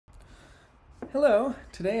Hello.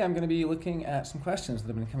 Today I'm going to be looking at some questions that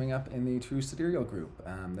have been coming up in the True Sidereal group.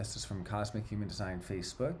 This is from Cosmic Human Design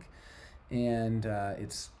Facebook, and I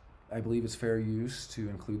believe it's fair use to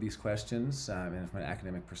include these questions and from an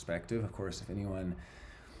academic perspective. Of course, if anyone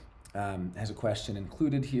has a question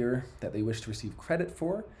included here that they wish to receive credit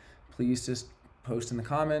for, please just post in the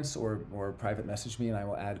comments or private message me and I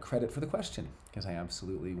will add credit for the question, because I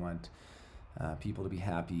absolutely want people to be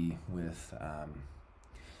happy with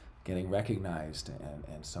getting recognized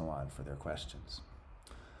and so on for their questions.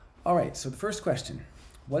 All right, so the first question: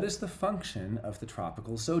 what is the function of the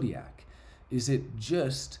tropical zodiac? Is it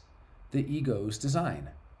just the ego's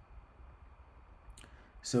design?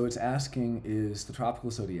 So it's asking, is the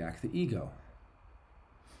tropical zodiac the ego?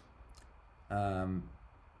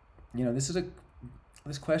 This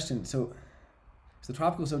question, so is the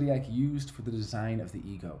tropical zodiac used for the design of the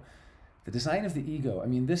ego? The design of the ego,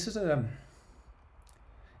 this is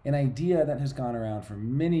an idea that has gone around for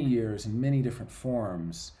many years in many different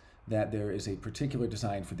forms, that there is a particular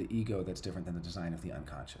design for the ego that's different than the design of the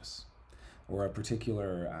unconscious, or a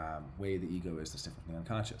particular way the ego is that's different from the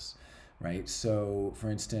unconscious, right? So, for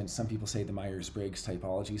instance, some people say the Myers-Briggs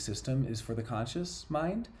typology system is for the conscious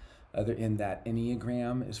mind, in that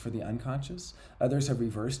Enneagram is for the unconscious. Others have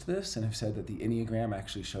reversed this and have said that the Enneagram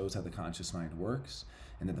actually shows how the conscious mind works,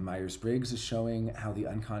 and that the Myers-Briggs is showing how the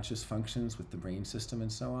unconscious functions with the brain system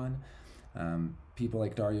and so on. People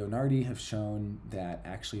like Dario Nardi have shown that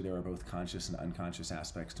actually there are both conscious and unconscious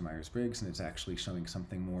aspects to Myers-Briggs, and it's actually showing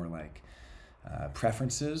something more like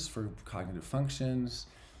preferences for cognitive functions.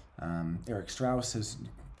 Eric Strauss has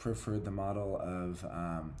proffered the model of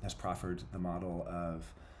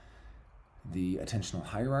the attentional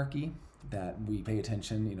hierarchy, that we pay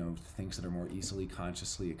attention, to things that are more easily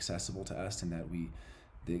consciously accessible to us, and that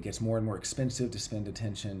it gets more and more expensive to spend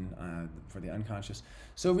attention for the unconscious.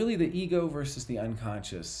 So really the ego versus the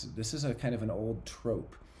unconscious, this is a kind of an old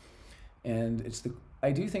trope. And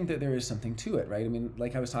I do think that there is something to it, right?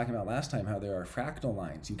 Like I was talking about last time, how there are fractal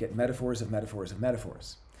lines. You get metaphors of metaphors of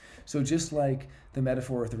metaphors. So just like the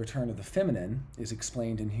metaphor of the return of the feminine is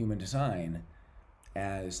explained in human design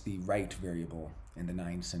as the right variable in the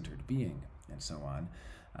nine-centered being, and so on.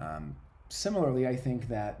 Similarly, I think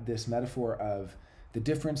that this metaphor of the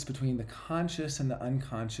difference between the conscious and the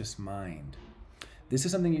unconscious mind, this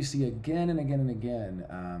is something you see again and again and again,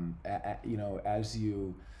 as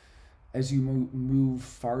you move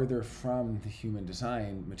farther from the human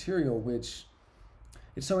design material, which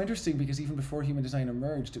it's so interesting because even before human design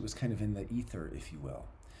emerged, it was kind of in the ether, if you will.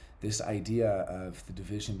 This idea of the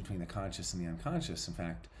division between the conscious and the unconscious. In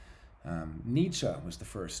fact, Nietzsche was the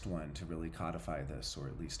first one to really codify this, or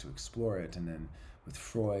at least to explore it, and then with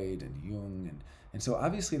Freud and Jung. And so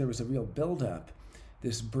obviously there was a real buildup,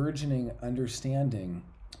 this burgeoning understanding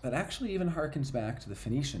that actually even harkens back to the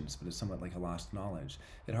Phoenicians, but it's somewhat like a lost knowledge.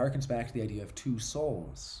 It harkens back to the idea of two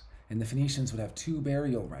souls. And the Phoenicians would have two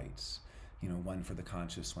burial rites, one for the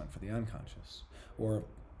conscious, one for the unconscious. Or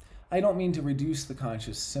I don't mean to reduce the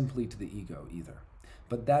conscious simply to the ego either,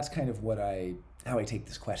 but that's kind of how I take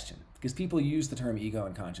this question. Because people use the term ego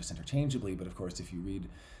and conscious interchangeably, but of course if you read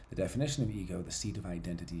the definition of ego, the seat of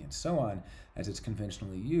identity and so on, as it's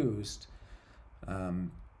conventionally used,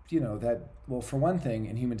 for one thing,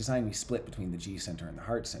 in human design we split between the G center and the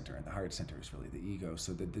heart center, and the heart center is really the ego.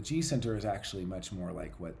 So the G center is actually much more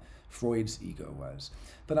like what Freud's ego was.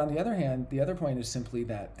 But on the other hand, the other point is simply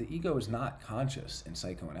that the ego is not conscious in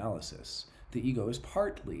psychoanalysis. The ego is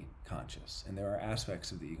partly conscious, and there are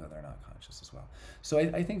aspects of the ego that are not conscious as well. So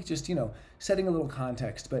I think just, setting a little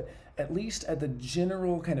context, but at least at the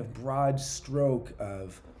general kind of broad stroke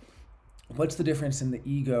of what's the difference in the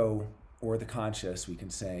ego or the conscious, we can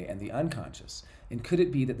say, and the unconscious. And could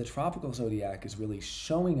it be that the tropical zodiac is really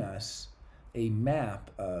showing us a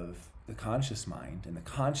map of the conscious mind and the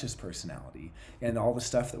conscious personality and all the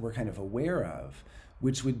stuff that we're kind of aware of,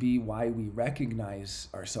 which would be why we recognize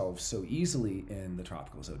ourselves so easily in the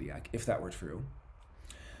tropical zodiac, if that were true.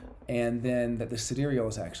 And then that the sidereal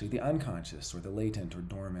is actually the unconscious, or the latent or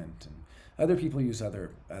dormant. And other people use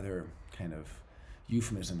other kind of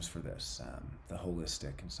euphemisms for this, the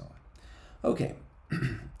holistic and so on. Okay,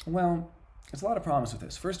 well, there's a lot of problems with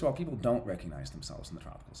this. First of all, people don't recognize themselves in the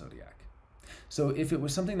tropical zodiac. So if it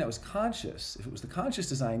was something that was conscious, if it was the conscious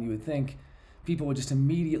design, you would think people would just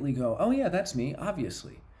immediately go, oh yeah, that's me,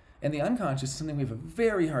 obviously. And the unconscious is something we have a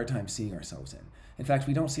very hard time seeing ourselves in. In fact,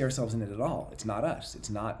 we don't see ourselves in it at all. It's not us. It's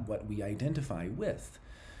not what we identify with.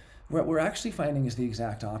 What we're actually finding is the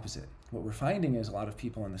exact opposite. What we're finding is a lot of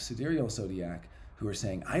people in the sidereal zodiac who are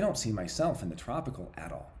saying, I don't see myself in the tropical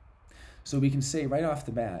at all. So we can say right off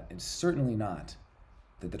the bat, it's certainly not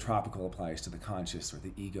that the tropical applies to the conscious or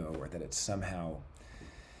the ego, or that it's somehow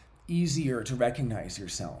easier to recognize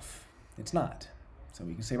yourself. It's not. So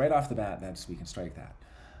we can say right off the bat, we can strike that.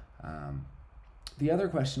 The other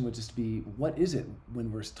question would just be, what is it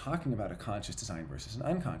when we're talking about a conscious design versus an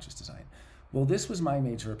unconscious design? Well, this was my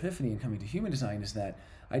major epiphany in coming to human design, is that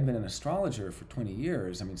I'd been an astrologer for 20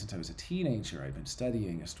 years. I mean, since I was a teenager, I'd been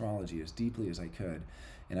studying astrology as deeply as I could.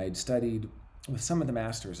 And I'd studied with some of the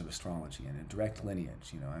masters of astrology and a direct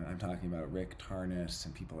lineage. You know, I'm talking about Rick Tarnas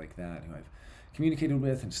and people like that who I've communicated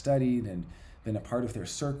with and studied and been a part of their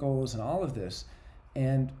circles and all of this.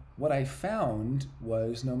 And what I found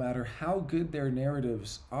was, no matter how good their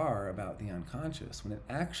narratives are about the unconscious, when it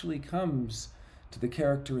actually comes to the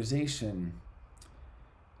characterization,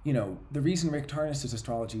 you know, the reason Rick Tarnas'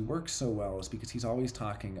 astrology works so well is because he's always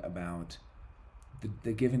talking about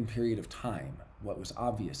the given period of time, what was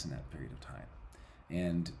obvious in that period of time,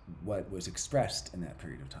 and what was expressed in that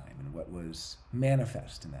period of time, and what was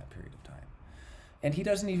manifest in that period of time. And he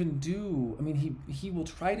doesn't even do, I mean, he will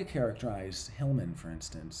try to characterize Hillman, for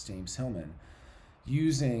instance, James Hillman,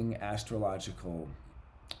 using astrological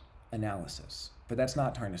analysis. But that's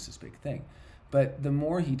not Tarnas' big thing. But the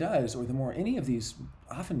more he does, or the more any of these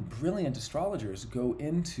often brilliant astrologers go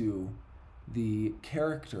into the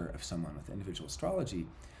character of someone with individual astrology,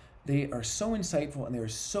 they are so insightful and they're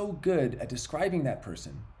so good at describing that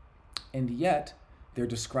person, and yet they're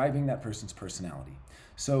describing that person's personality.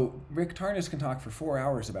 So Rick Tarnas can talk for 4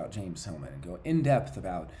 hours about James Hillman and go in depth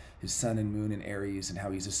about his sun and moon in Aries and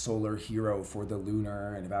how he's a solar hero for the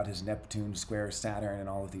lunar, and about his Neptune square Saturn and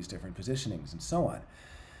all of these different positionings and so on.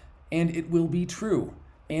 And it will be true,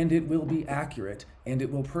 and it will be accurate, and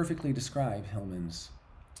it will perfectly describe Hillman's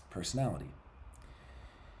personality.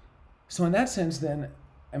 So in that sense, then,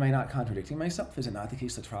 am I not contradicting myself? Is it not the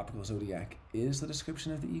case that tropical zodiac is the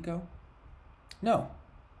description of the ego? No,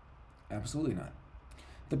 absolutely not.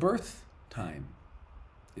 The birth time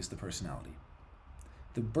is the personality.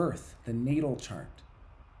 The birth, the natal chart.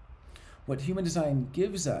 What human design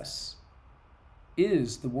gives us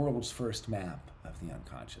is the world's first map of the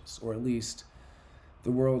unconscious, or at least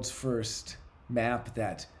the world's first map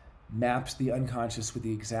that maps the unconscious with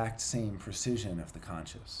the exact same precision of the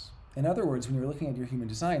conscious. In other words, when you're looking at your human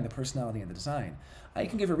design, the personality and the design, I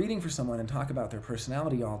can give a reading for someone and talk about their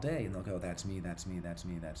personality all day, and they'll go, that's me, that's me, that's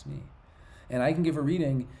me, that's me. And I can give a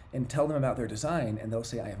reading and tell them about their design, and they'll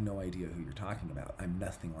say, I have no idea who you're talking about. I'm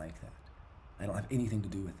nothing like that. I don't have anything to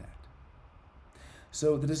do with that.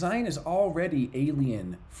 So the design is already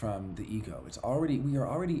alien from the ego. We are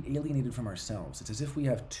already alienated from ourselves. It's as if we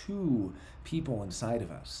have two people inside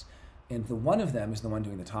of us. And the one of them is the one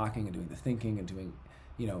doing the talking and doing the thinking and doing,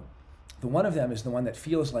 you know, the one of them is the one that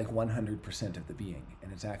feels like 100% of the being,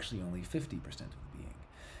 and it's actually only 50% of the being.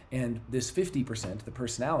 And this 50%, the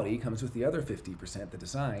personality, comes with the other 50%, the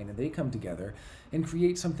design, and they come together and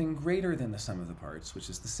create something greater than the sum of the parts, which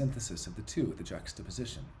is the synthesis of the two, the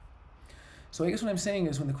juxtaposition. So I guess what I'm saying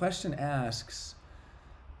is, when the question asks,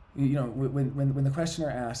 you know, when the questioner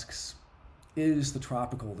asks, is the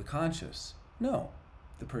tropical the conscious? No,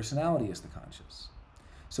 the personality is the conscious.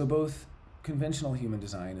 So both conventional human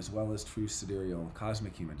design as well as true sidereal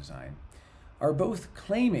cosmic human design are both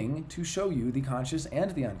claiming to show you the conscious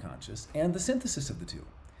and the unconscious and the synthesis of the two.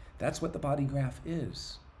 That's what the body graph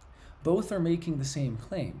is. Both are making the same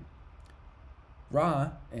claim.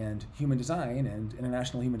 Ra and human design and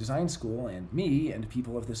International Human Design School and me and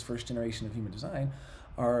people of this first generation of human design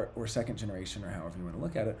are, or second generation, or however you want to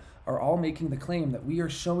look at it, are all making the claim that we are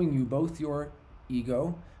showing you both your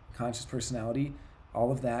ego, conscious personality,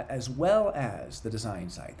 all of that, as well as the design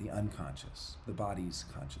side, the unconscious, the body's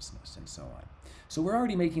consciousness, and so on. So we're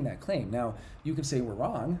already making that claim. Now, you can say we're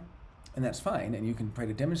wrong, and that's fine, and you can try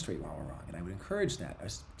to demonstrate why we're wrong, and I would encourage that,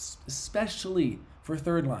 especially for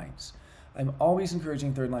third lines. I'm always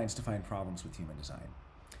encouraging third lines to find problems with human design.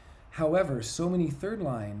 However, so many third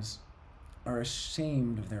lines are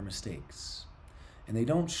ashamed of their mistakes, and they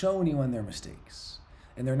don't show anyone their mistakes,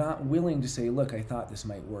 and they're not willing to say, look, I thought this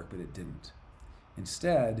might work, but it didn't.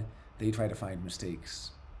 Instead, they try to find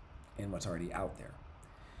mistakes in what's already out there,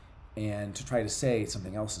 and to try to say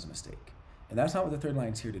something else is a mistake. And that's not what the third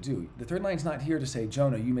line's here to do. The third line's not here to say,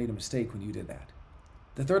 Jonah, you made a mistake when you did that.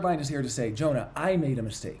 The third line is here to say, Jonah, I made a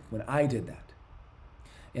mistake when I did that.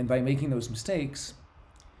 And by making those mistakes,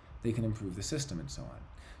 they can improve the system and so on.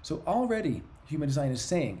 So already, human design is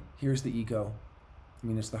saying, here's the ego. I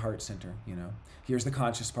mean, it's the heart center, you know. Here's the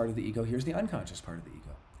conscious part of the ego. Here's the unconscious part of the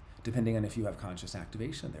ego, depending on if you have conscious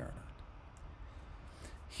activation there or not.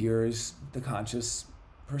 Here's the conscious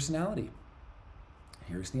personality.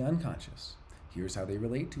 Here's the unconscious. Here's how they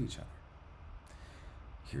relate to each other.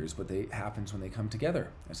 Here's what happens when they come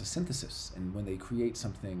together as a synthesis and when they create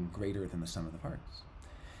something greater than the sum of the parts.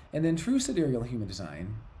 And then true sidereal human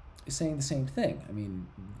design is saying the same thing. I mean,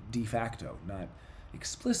 de facto, not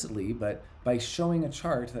explicitly, but by showing a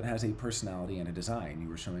chart that has a personality and a design,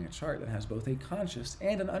 you are showing a chart that has both a conscious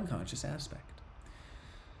and an unconscious aspect.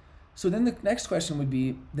 So then the next question would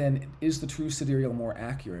be, then, is the true sidereal more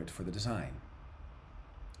accurate for the design?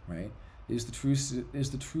 Right? Is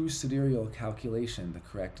the true sidereal calculation the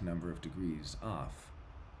correct number of degrees off?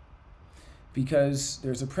 Because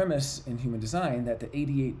there's a premise in human design that the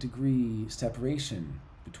 88-degree separation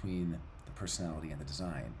between the personality and the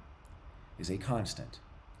design is a constant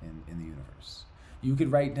in the universe. You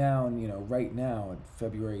could write down, right now,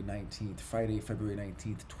 Friday, February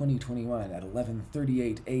 19th, 2021, at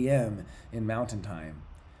 11:38 a.m. in Mountain Time,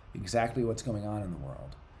 exactly what's going on in the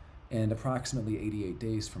world. And approximately 88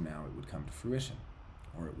 days from now, it would come to fruition,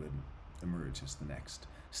 or it would emerge as the next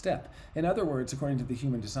step. In other words, according to the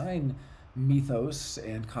human design mythos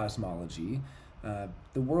and cosmology,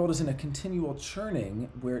 the world is in a continual churning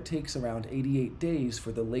where it takes around 88 days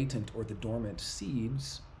for the latent or the dormant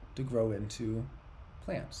seeds to grow into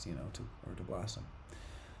plants, to blossom.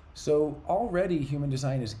 So already human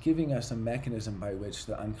design is giving us a mechanism by which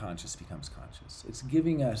the unconscious becomes conscious. It's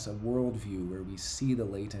giving us a worldview where we see the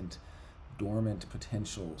latent, dormant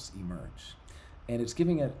potentials emerge. And it's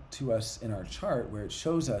giving it to us in our chart where it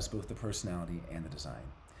shows us both the personality and the design.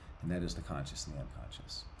 And that is the conscious and the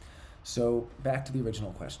unconscious. So back to the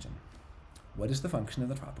original question. What is the function of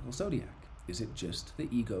the tropical zodiac? Is it just the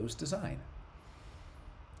ego's design?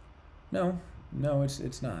 No,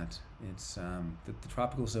 it's not. It's the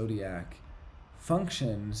tropical zodiac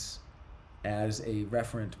functions as a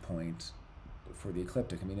referent point for the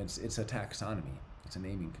ecliptic. I mean, it's a taxonomy. It's a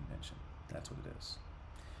naming convention. That's what it is.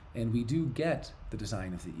 And we do get the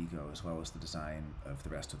design of the ego as well as the design of the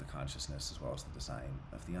rest of the consciousness as well as the design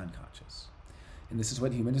of the unconscious. And this is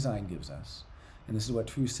what human design gives us. And this is what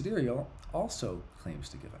true sidereal also claims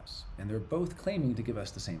to give us. And they're both claiming to give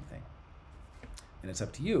us the same thing. And it's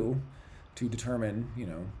up to you to determine,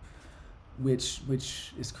 which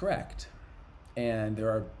is correct. And there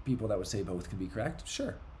are people that would say both can be correct.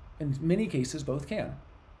 Sure. In many cases, both can.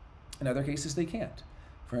 In other cases, they can't.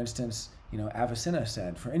 For instance, Avicenna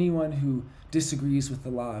said, for anyone who disagrees with the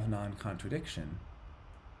law of non-contradiction,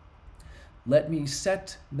 let me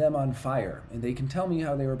set them on fire, and they can tell me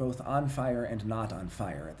how they were both on fire and not on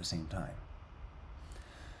fire at the same time.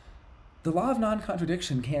 The law of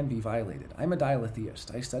non-contradiction can be violated. I'm a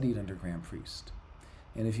dialetheist. I studied under Graham Priest.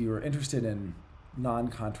 And if you are interested in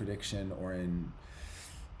non-contradiction or in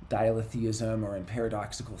dialetheism or in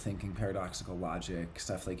paradoxical thinking, paradoxical logic,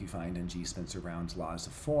 stuff like you find in G. Spencer Brown's Laws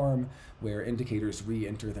of Form, where indicators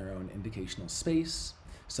re-enter their own indicational space,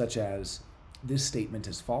 such as this statement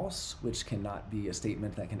is false, which cannot be a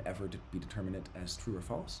statement that can ever be determined as true or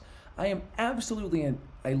false. I am absolutely,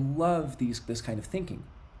 I love this kind of thinking.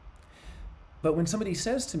 But when somebody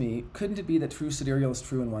says to me, couldn't it be that true sidereal is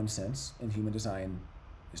true in one sense and human design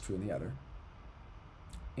is true in the other?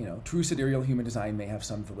 True sidereal human design may have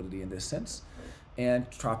some validity in this sense, and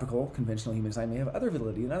tropical, conventional human design may have other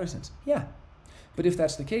validity in another sense. Yeah, but if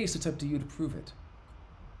that's the case, it's up to you to prove it.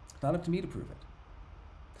 It's not up to me to prove it.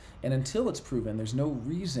 And until it's proven, there's no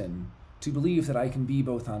reason to believe that I can be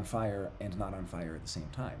both on fire and not on fire at the same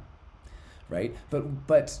time, right?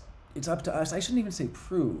 But it's up to us. I shouldn't even say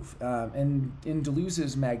prove. And in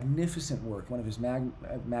Deleuze's magnificent work, one of his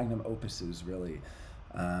magnum opuses, really,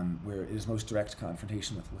 where his most direct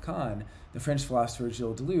confrontation with Lacan, the French philosopher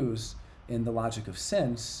Gilles Deleuze, in The Logic of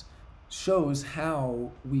Sense, shows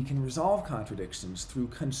how we can resolve contradictions through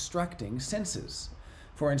constructing senses.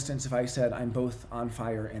 For instance, if I said I'm both on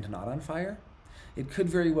fire and not on fire, it could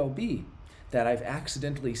very well be that I've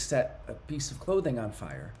accidentally set a piece of clothing on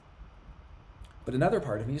fire, but another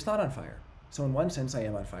part of me is not on fire. So in one sense I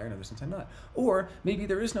am on fire, in another sense I'm not. Or maybe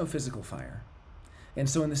there is no physical fire. And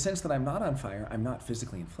so in the sense that I'm not on fire, I'm not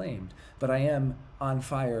physically inflamed, but I am on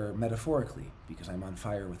fire metaphorically, because I'm on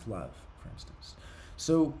fire with love, for instance.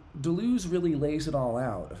 So Deleuze really lays it all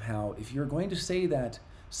out of how if you're going to say that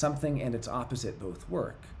something and its opposite both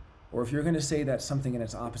work, or if you're going to say that something and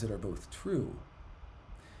its opposite are both true,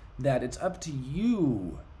 that it's up to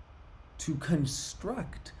you to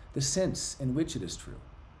construct the sense in which it is true,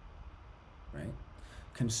 right?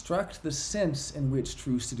 Construct the sense in which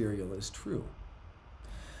true sidereal is true.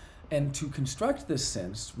 And to construct this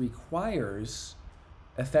sense requires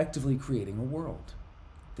effectively creating a world.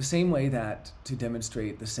 The same way that to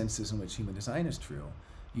demonstrate the senses in which human design is true,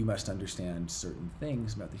 you must understand certain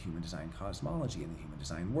things about the human design cosmology and the human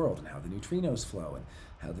design world, and how the neutrinos flow, and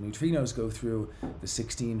how the neutrinos go through the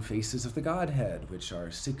 16 faces of the Godhead, which are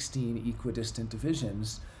 16 equidistant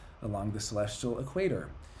divisions along the celestial equator,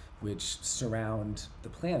 which surround the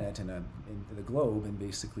planet in the globe in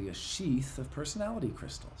basically a sheath of personality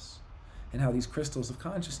crystals, and how these crystals of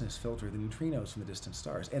consciousness filter the neutrinos from the distant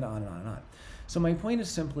stars, and on and on and on. So my point is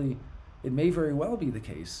simply, it may very well be the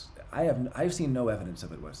case, I've seen no evidence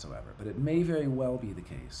of it whatsoever, but it may very well be the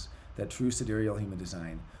case that true sidereal human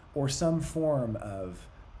design, or some form of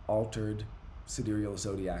altered sidereal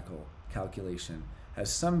zodiacal calculation,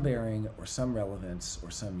 has some bearing or some relevance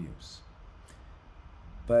or some use.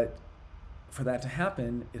 But for that to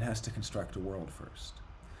happen, it has to construct a world first.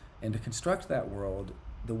 And to construct that world,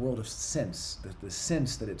 the world of sense, the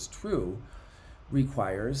sense that it's true,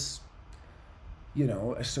 requires, you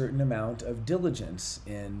know, a certain amount of diligence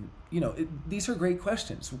in, you know, these are great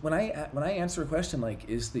questions. When I answer a question like,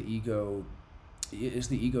 is the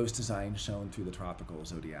ego's design shown through the tropical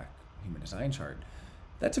zodiac human design chart?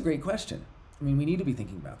 That's a great question. I mean, we need to be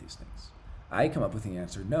thinking about these things. I come up with the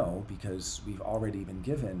answer no, because we've already been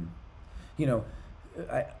given, you know,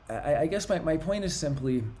 I guess my point is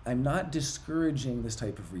simply, I'm not discouraging this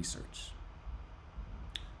type of research.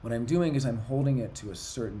 What I'm doing is I'm holding it to a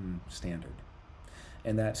certain standard.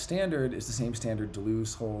 And that standard is the same standard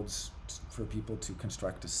Deleuze holds for people to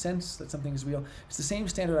construct a sense that something is real. It's the same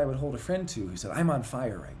standard I would hold a friend to who said, I'm on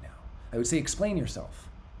fire right now. I would say, explain yourself,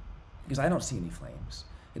 because I don't see any flames.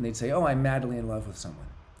 And they'd say, oh, I'm madly in love with someone.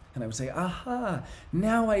 And I would say, aha,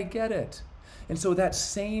 now I get it. And so that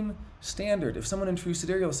same standard, if someone in True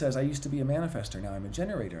Sidereal says, I used to be a manifestor, now I'm a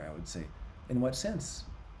generator, I would say, in what sense?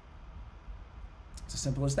 It's as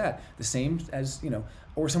simple as that. The same as, you know,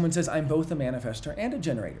 or someone says, I'm both a manifestor and a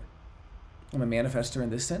generator. I'm a manifestor in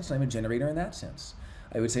this sense, and I'm a generator in that sense.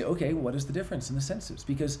 I would say, okay, what is the difference in the senses?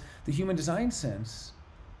 Because the human design sense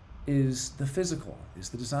is the physical, is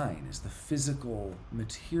the design, is the physical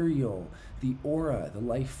material, the aura, the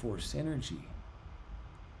life force energy.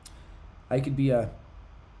 I could be a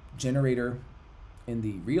generator in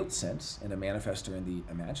the real sense and a manifestor in the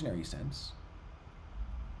imaginary sense.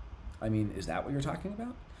 I mean, is that what you're talking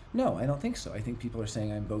about? No, I don't think so. I think people are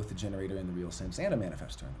saying I'm both a generator in the real sense and a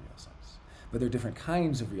manifestor in the real sense. But they're different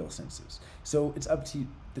kinds of real senses. So it's up to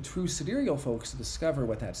the true sidereal folks to discover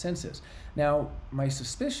what that sense is. Now, my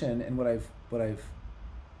suspicion and what I've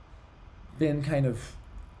been kind of,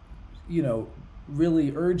 you know,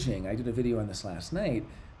 really urging, I did a video on this last night,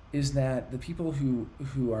 is that the people who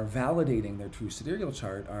are validating their true sidereal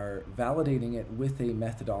chart are validating it with a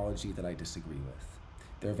methodology that I disagree with.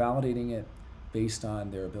 They're validating it based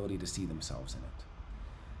on their ability to see themselves in it.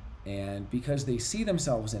 And because they see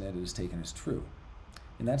themselves in it, it is taken as true.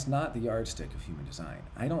 And that's not the yardstick of human design.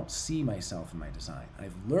 I don't see myself in my design.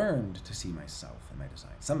 I've learned to see myself in my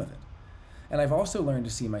design, some of it. And I've also learned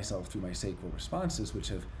to see myself through my sacral responses, which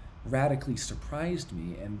have radically surprised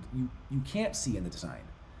me, and you can't see in the design.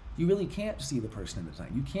 You really can't see the person in the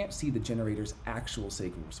design. You can't see the generator's actual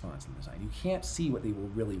sacral response in the design. You can't see what they will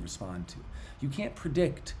really respond to. You can't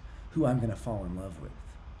predict who I'm going to fall in love with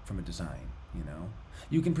from a design, you know?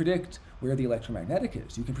 You can predict where the electromagnetic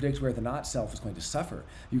is. You can predict where the not self is going to suffer.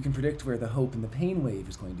 You can predict where the hope and the pain wave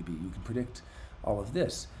is going to be. You can predict all of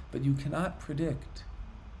this, but you cannot predict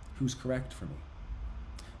who's correct for me.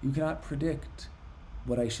 You cannot predict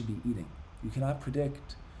what I should be eating. You cannot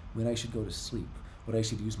predict when I should go to sleep, what I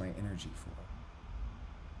should use my energy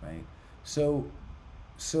for, right? So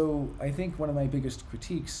I think one of my biggest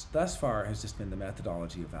critiques thus far has just been the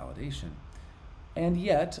methodology of validation. And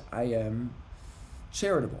yet I am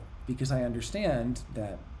charitable, because I understand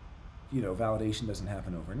that, you know, validation doesn't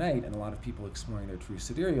happen overnight, and a lot of people exploring their true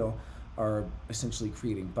sidereal are essentially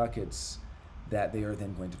creating buckets that they are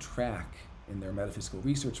then going to track in their metaphysical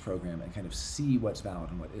research program and kind of see what's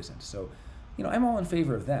valid and what isn't. So, you know, I'm all in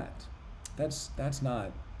favor of that. That's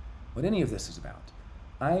not what any of this is about.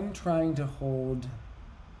 I'm trying to hold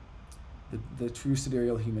the true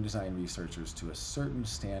sidereal human design researchers to a certain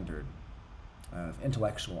standard of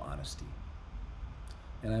intellectual honesty.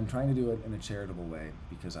 And I'm trying to do it in a charitable way,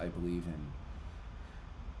 because I believe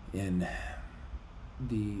in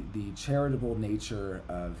the charitable nature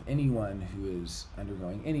of anyone who is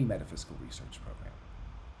undergoing any metaphysical research program.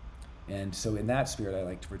 And so in that spirit, I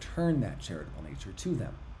like to return that charitable nature to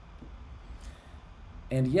them.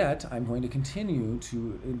 And yet, I'm going to continue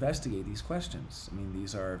to investigate these questions. I mean,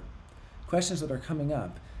 these are questions that are coming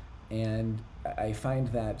up, and I find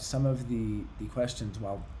that some of the questions,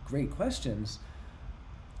 while great questions,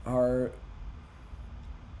 are,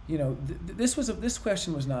 you know, this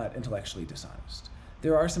question was not intellectually dishonest.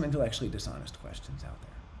 there are some intellectually dishonest questions out there.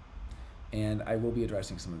 And I will be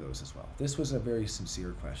addressing some of those as well. This was a very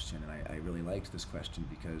sincere question, and I really liked this question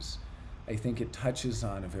because I think it touches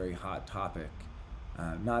on a very hot topic,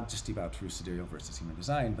 not just about true sidereal versus human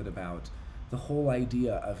design, but about the whole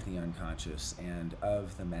idea of the unconscious and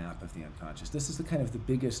of the map of the unconscious. This is the kind of the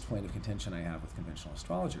biggest point of contention I have with conventional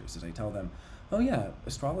astrologers, is I tell them, oh yeah,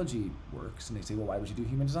 astrology works. And they say, well, why would you do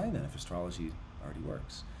human design then if astrology already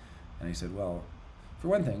works? And I said, well, for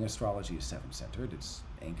one thing, astrology is seven-centered. It's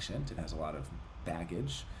ancient. It has a lot of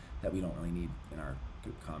baggage that we don't really need in our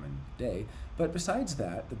common day. But besides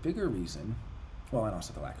that, the bigger reason, well, and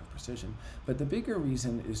also the lack of precision, but the bigger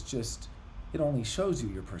reason is just it only shows you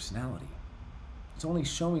your personality. It's only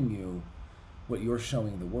showing you what you're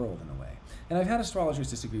showing the world in a way. And I've had astrologers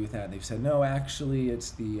disagree with that, and they've said, no, actually,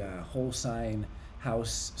 it's the whole sign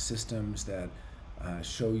house systems that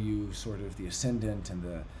show you sort of the ascendant and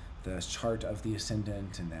the chart of the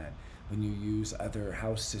ascendant, and that when you use other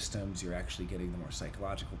house systems, you're actually getting the more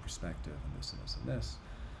psychological perspective, and this and this and this.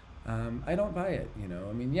 I don't buy it, you know.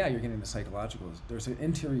 I mean, yeah, you're getting the psychological. There's an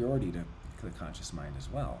interiority to the conscious mind as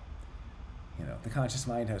well. You know, the conscious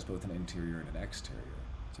mind has both an interior and an exterior,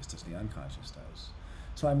 just as the unconscious does.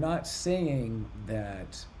 So I'm not saying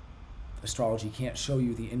that astrology can't show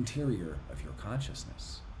you the interior of your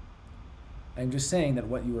consciousness. I'm just saying that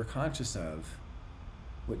what you are conscious of,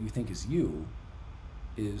 what you think is you,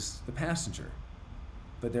 is the passenger.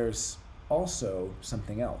 But there's also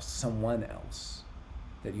something else, someone else,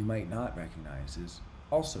 that you might not recognize is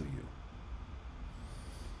also you.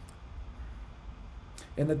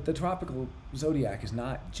 And the tropical zodiac is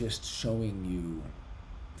not just showing you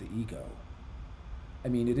the ego. I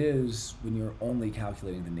mean, it is when you're only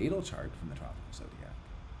calculating the natal chart from the tropical zodiac.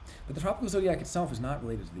 But the tropical zodiac itself is not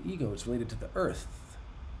related to the ego, it's related to the earth.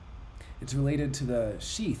 It's related to the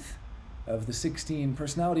sheath of the 16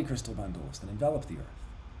 personality crystal bundles that envelop the earth.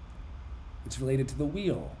 It's related to the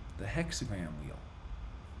wheel, the hexagram wheel,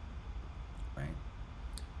 right?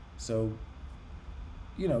 So,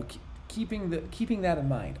 you know, keeping that in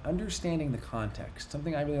mind, understanding the context.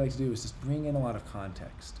 Something I really like to do is just bring in a lot of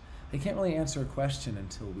context. I can't really answer a question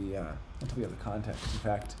until we have the context. In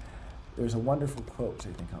fact, there's a wonderful quote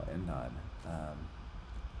I think I'll end on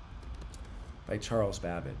by Charles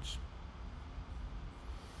Babbage.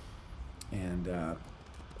 And let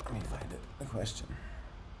me find it, the question.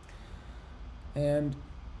 And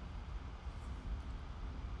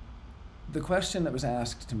the question that was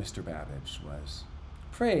asked to Mr. Babbage was,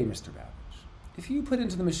 "Pray, Mr. Babbage, if you put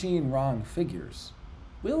into the machine wrong figures,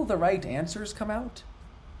 will the right answers come out?"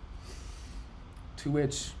 To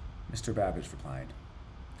which Mr. Babbage replied,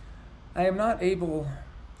 "I am not able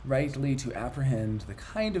rightly to apprehend the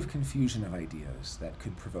kind of confusion of ideas that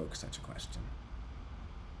could provoke such a question."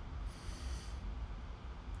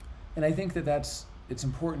 And I think that it's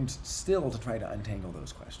important still to try to untangle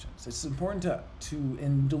those questions. It's important to,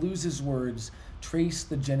 in Deleuze's words, trace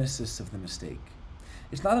the genesis of the mistake.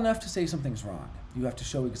 It's not enough to say something's wrong. You have to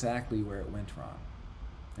show exactly where it went wrong,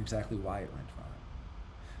 exactly why it went wrong.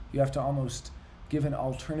 You have to almost give an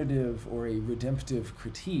alternative or a redemptive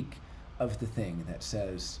critique of the thing that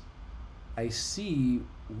says, I see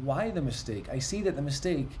why the mistake, I see that the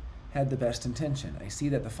mistake had the best intention. I see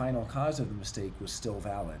that the final cause of the mistake was still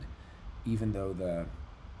valid, even though the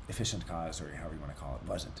efficient cause, or however you want to call it,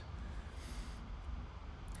 wasn't.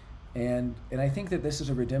 And I think that this is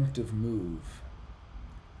a redemptive move.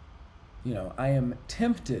 You know, I am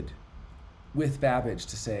tempted with Babbage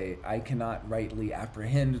to say I cannot rightly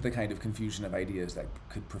apprehend the kind of confusion of ideas that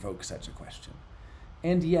could provoke such a question.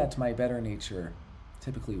 And yet my better nature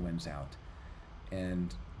typically wins out.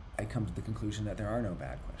 And I come to the conclusion that there are no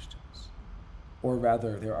bad questions. Or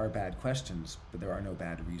rather, there are bad questions, but there are no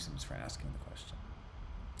bad reasons for asking the question.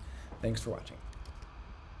 Thanks for watching.